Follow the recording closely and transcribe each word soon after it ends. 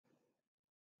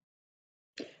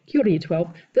Kia ora, Year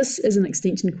 12. This is an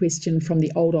extension question from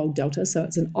the Old Delta. So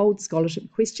it's an old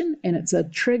scholarship question, and it's a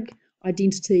trig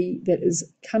identity that is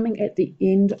coming at the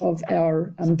end of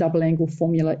our double angle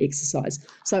formula exercise.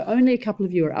 So only a couple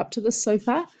of you are up to this so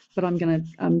far, but I'm going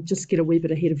to just get a wee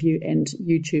bit ahead of you and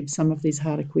YouTube some of these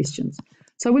harder questions.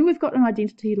 So when we've got an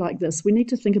identity like this, we need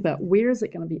to think about where is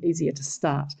it going to be easier to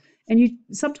start. And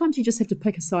sometimes you just have to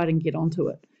pick a side and get onto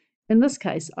it. In this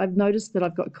case, I've noticed that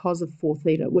I've got cos of 4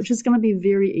 theta, which is going to be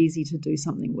very easy to do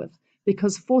something with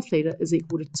because 4 theta is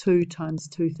equal to 2 times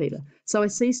 2 theta. So I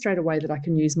see straight away that I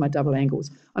can use my double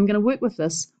angles. I'm going to work with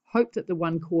this, hope that the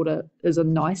 1/4 is a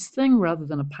nice thing rather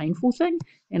than a painful thing,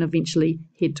 and eventually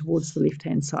head towards the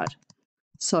left-hand side.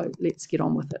 So let's get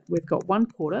on with it. We've got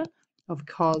 1/4 of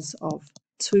cos of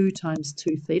 2 times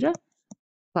 2 theta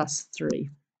plus 3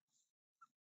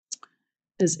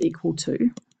 is equal to,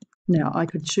 now I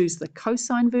could choose the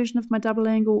cosine version of my double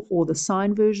angle or the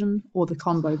sine version or the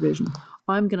combo version.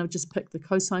 I'm going to just pick the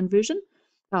cosine version.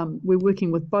 We're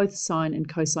working with both sine and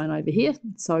cosine over here,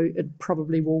 so it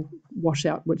probably will wash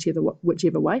out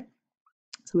whichever way.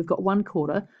 So we've got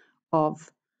 1/4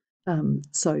 of,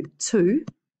 2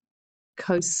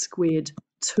 cos squared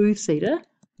 2 theta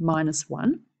minus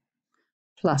 1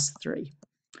 plus 3.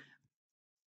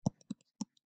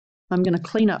 I'm going to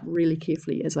clean up really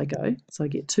carefully as I go. So I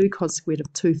get 2 cos squared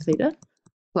of 2 theta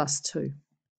plus 2.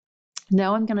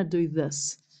 Now I'm going to do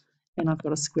this, and I've got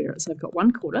to square it. So I've got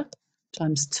 1/4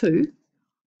 times 2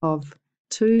 of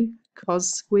 2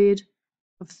 cos squared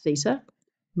of theta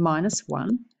minus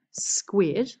 1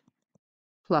 squared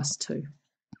plus 2.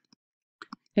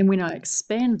 And when I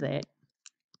expand that,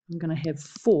 I'm going to have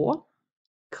 4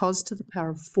 cos to the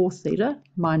power of 4 theta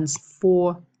minus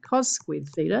 4 cos squared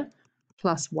theta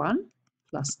plus 1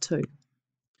 plus 2.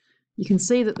 You can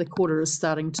see that the quarter is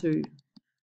starting to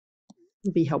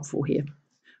be helpful here.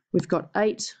 We've got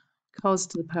 8 cos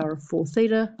to the power of 4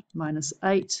 theta minus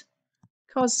 8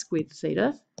 cos squared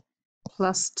theta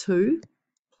plus 2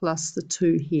 plus the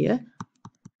 2 here,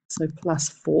 so plus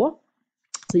 4.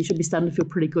 So you should be starting to feel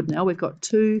pretty good now. We've got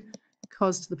 2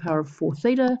 cos to the power of 4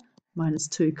 theta minus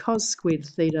 2 cos squared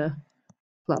theta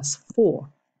plus 4.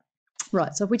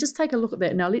 Right, so if we just take a look at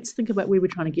that, now let's think about where we're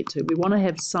trying to get to. We want to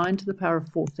have sine to the power of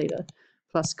 4 theta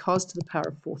plus cos to the power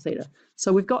of 4 theta.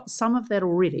 So we've got some of that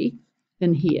already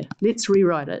in here. Let's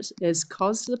rewrite it as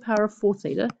cos to the power of 4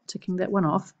 theta, ticking that one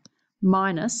off,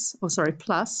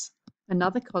 plus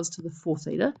another cos to the 4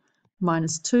 theta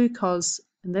minus 2 cos,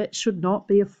 and that should not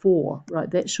be a 4,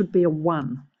 right? That should be a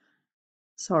 1.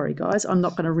 Sorry, guys, I'm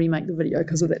not going to remake the video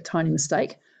because of that tiny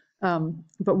mistake.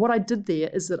 But what I did there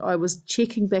is that I was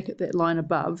checking back at that line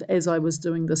above as I was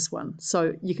doing this one.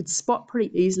 So you could spot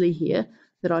pretty easily here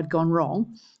that I'd gone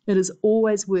wrong. It is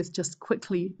always worth just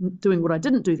quickly doing what I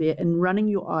didn't do there and running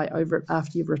your eye over it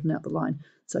after you've written out the line.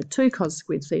 So 2 cos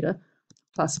squared theta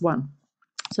plus 1.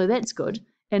 So that's good.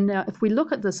 And now if we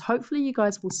look at this, hopefully you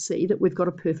guys will see that we've got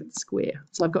a perfect square.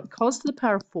 So I've got cos to the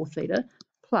power of 4 theta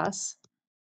plus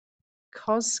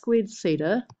cos squared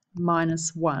theta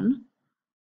minus 1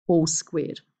 all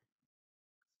squared.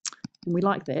 And we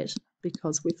like that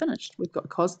because we're finished. We've got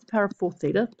cos to the power of 4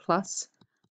 theta plus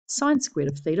sine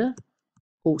squared of theta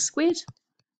all squared,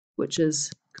 which is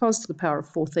cos to the power of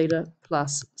 4 theta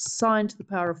plus sine to the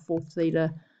power of 4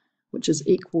 theta, which is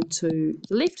equal to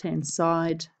the left-hand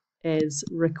side as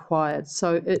required.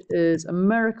 So it is a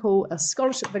miracle, a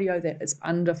scholarship video that is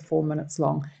under 4 minutes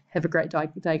long. Have a great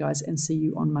day, guys, and see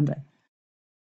you on Monday.